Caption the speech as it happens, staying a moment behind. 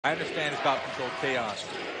I understand it's about controlled chaos,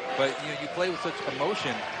 but you play with such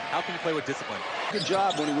emotion. How can you play with discipline? Good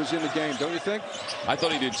job when he was in the game, don't you think? I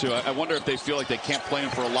thought he did too. I wonder if they feel like they can't play him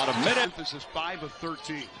for a lot of minutes. Emphasis 5 of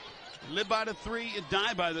 13. Live by the 3 and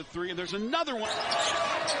die by the 3, and there's another one.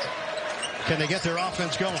 Can they get their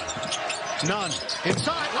offense going? Nunn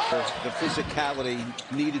inside. Oh! The physicality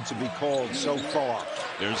needed to be called so far.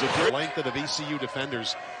 There's a 3. Length of the VCU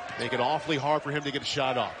defenders make it awfully hard for him to get a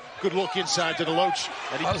shot off. Good look inside to the Loach.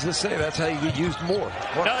 I was going to say, that's how you get used more.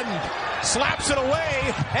 Nunn slaps it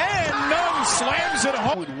away, and Nunn slams it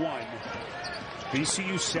home. 1.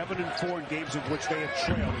 VCU 7-4 in games in which they have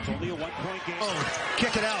trailed. It's only a 1-point game. Oh,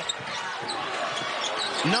 kick it out.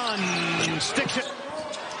 Nunn sticks it.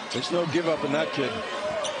 There's no give up in that kid.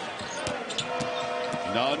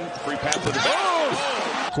 Nunn, free pass to the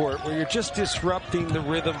back. Court where you're just disrupting the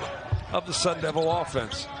rhythm of the Sun Devil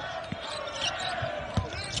offense.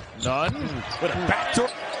 Nunn with a backdoor.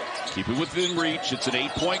 Keep it within reach. It's an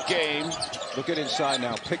 8-point game. Look at inside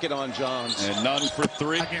now. Pick it on Johns. And Nunn for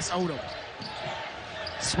 3. Against Odom.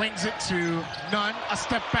 Swings it to Nunn. A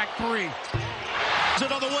step back 3.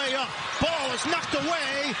 Another way up. Ball is knocked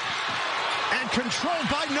away and controlled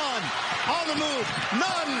by Nunn. On the move.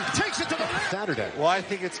 Nunn takes it to the left. Saturday. Well, I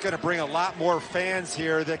think it's going to bring a lot more fans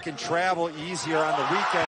here that can travel easier on the weekend.